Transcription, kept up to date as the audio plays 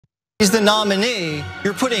he's the nominee,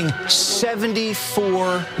 you're putting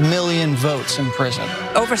 74 million votes in prison.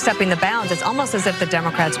 Overstepping the bounds, it's almost as if the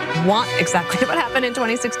Democrats want exactly what happened in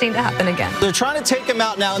 2016 to happen again. They're trying to take him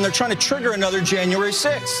out now, and they're trying to trigger another January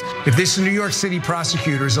 6th. If this New York City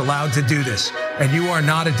prosecutor is allowed to do this, and you are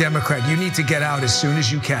not a Democrat, you need to get out as soon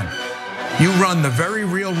as you can. You run the very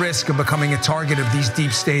real risk of becoming a target of these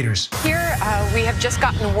deep staters. Here, we have just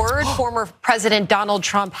gotten word former President Donald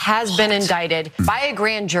Trump has been indicted by a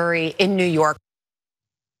grand jury in New York.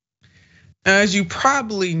 As you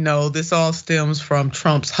probably know, this all stems from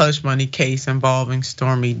Trump's hush money case involving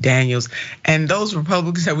Stormy Daniels. And those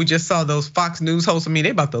Republicans that we just saw, those Fox News hosts, I mean,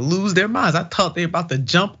 they're about to lose their minds. I thought they were about to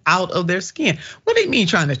jump out of their skin. What do you mean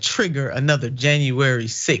trying to trigger another January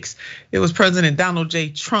 6th? It was President Donald J.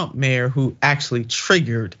 Trump, Mayor, who actually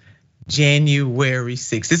triggered January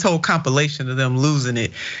 6th. This whole compilation of them losing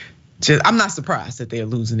it, I'm not surprised that they're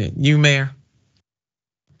losing it. You, Mayor?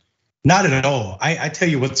 Not at all. I tell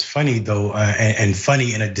you what's funny though, and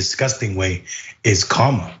funny in a disgusting way, is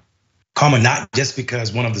karma. Karma, not just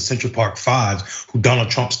because one of the Central Park Fives, who Donald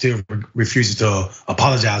Trump still refuses to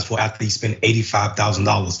apologize for after he spent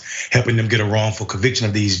 $85,000 helping them get a wrongful conviction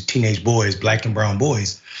of these teenage boys, black and brown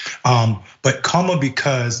boys. But karma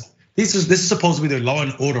because this is supposed to be the law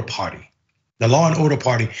and order party. The law and order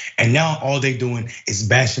party, and now all they doing is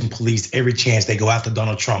bashing police every chance they go after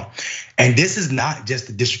Donald Trump. And this is not just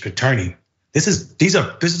the district attorney. This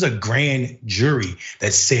is a grand jury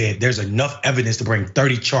that said there's enough evidence to bring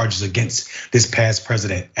 30 charges against this past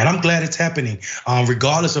president. And I'm glad it's happening,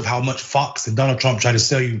 regardless of how much Fox and Donald Trump try to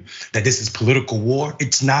sell you that this is political war.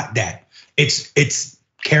 It's not that. It's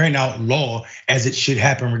carrying out law as it should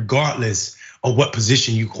happen, regardless of what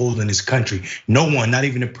position you hold in this country. No one, not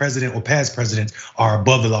even the president or past presidents, are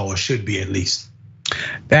above the law, or should be at least.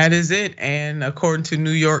 That is it. And according to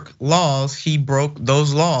New York laws, he broke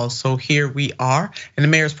those laws. So here we are. And the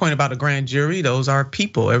mayor's point about a grand jury, those are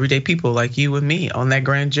people, everyday people like you and me on that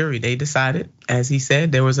grand jury. They decided, as he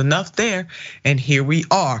said, there was enough there, and here we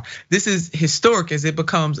are. This is historic as it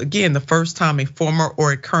becomes, again, the first time a former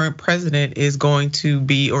or a current president is going to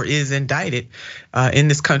be or is indicted in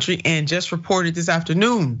this country. And just reported this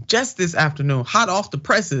afternoon, hot off the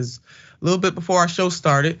presses, a little bit before our show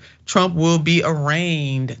started, Trump will be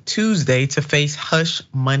arraigned Tuesday to face hush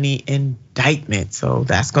money indictment. So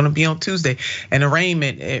that's going to be on Tuesday. An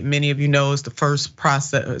arraignment, many of you know, is the first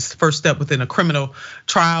step within a criminal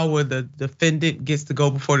trial where the defendant gets to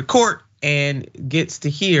go before the court and gets to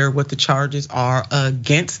hear what the charges are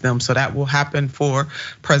against them. So that will happen for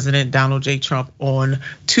President Donald J. Trump on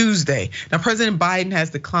Tuesday. Now, President Biden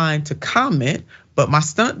has declined to comment, but my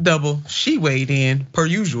stunt double, she weighed in per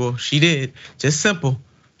usual. She did. Just simple.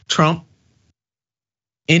 Trump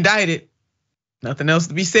indicted. Nothing else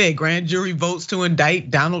to be said. Grand jury votes to indict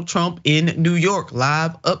Donald Trump in New York.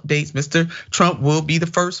 Live updates. Mr. Trump will be the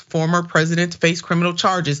first former president to face criminal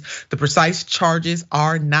charges. The precise charges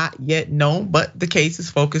are not yet known, but the case is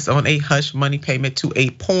focused on a hush money payment to a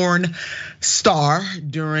porn star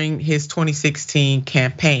during his 2016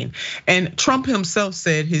 campaign. And Trump himself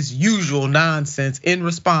said his usual nonsense in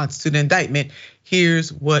response to the indictment.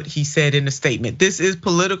 Here's what he said in the statement. This is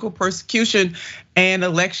political persecution and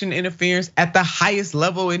election interference at the highest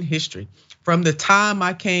level in history. From the time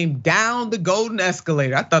I came down the golden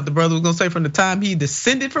escalator, I thought the brother was gonna say from the time he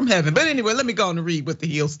descended from heaven. But anyway, let me go on and read what the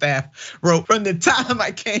Hill staff wrote. From the time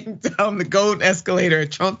I came down the golden escalator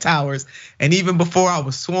at Trump Towers, and even before I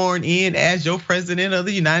was sworn in as your president of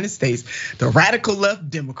the United States, the radical left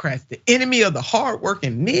Democrats, the enemy of the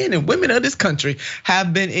hardworking men and women of this country,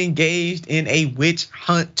 have been engaged in a witch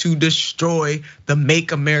hunt to destroy the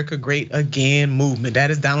Make America Great Again movement. That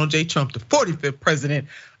is Donald J. Trump, the 45th president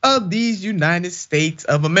of these United States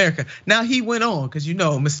of America. Now he went on, because you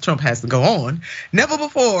know Mr. Trump has to go on. Never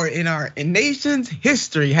before in our nation's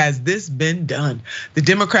history has this been done. The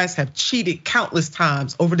Democrats have cheated countless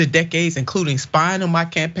times over the decades, including spying on my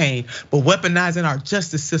campaign, but weaponizing our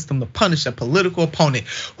justice system to punish a political opponent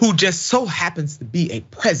who just so happens to be a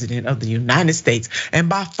president of the United States. And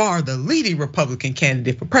by far the leading Republican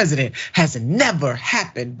candidate for president has never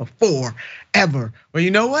happened before, ever. Well, you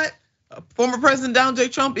know what? Former President Donald J.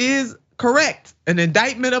 Trump is correct. An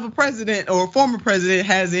indictment of a president or a former president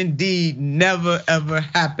has indeed never ever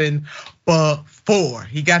happened before.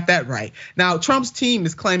 He got that right. Now, Trump's team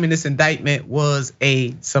is claiming this indictment was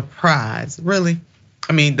a surprise. Really?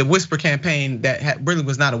 I mean, the whisper campaign that really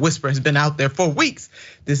was not a whisper has been out there for weeks.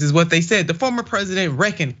 This is what they said. The former president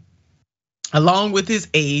reckoned, along with his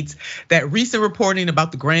aides, that recent reporting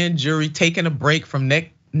about the grand jury taking a break from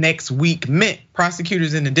next week meant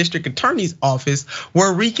prosecutors in the district attorney's office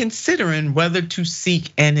were reconsidering whether to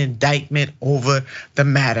seek an indictment over the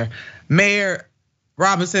matter. Mayor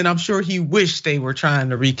Robinson, I'm sure he wished they were trying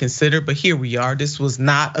to reconsider, but here we are. This was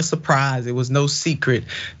not a surprise. It was no secret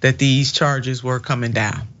that these charges were coming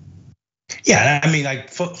down. Yeah, I mean, like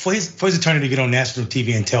for his attorney to get on national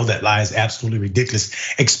TV and tell that lie is absolutely ridiculous,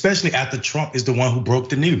 especially after Trump is the one who broke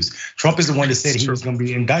the news. Trump is the one that said he was going to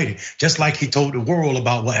be indicted, just like he told the world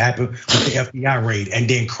about what happened with the FBI raid and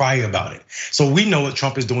then cry about it. So we know what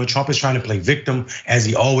Trump is doing. Trump is trying to play victim, as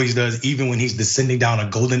he always does, even when he's descending down a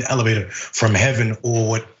golden elevator from heaven, or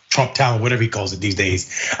what Trump Tower, whatever he calls it these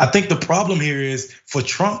days. I think the problem here is for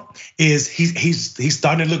Trump is he's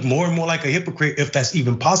starting to look more and more like a hypocrite, if that's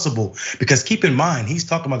even possible. Because keep in mind, he's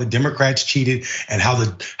talking about the Democrats cheated and how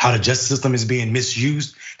the justice system is being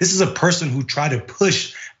misused. This is a person who tried to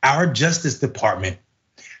push our Justice Department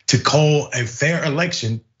to call a fair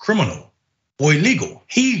election criminal or illegal.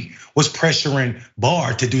 He was pressuring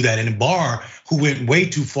Barr to do that, and Barr, who went way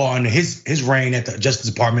too far in his reign at the Justice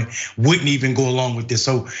Department, wouldn't even go along with this.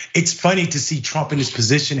 So it's funny to see Trump in this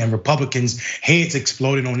position and Republicans' heads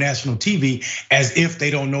exploding on national TV as if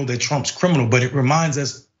they don't know that Trump's criminal. But it reminds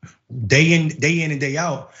us day in and day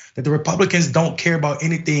out that the Republicans don't care about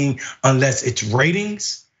anything unless it's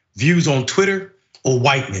ratings, views on Twitter, or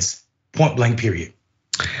whiteness. Point blank, period.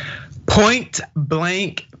 Point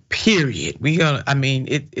blank, period.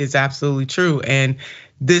 It is absolutely true. And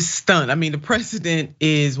this stunt, the president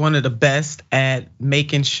is one of the best at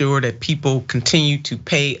making sure that people continue to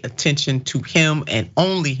pay attention to him and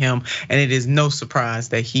only him. And it is no surprise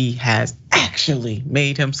that he has actually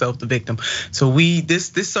made himself the victim. So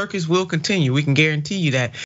this circus will continue. We can guarantee you that.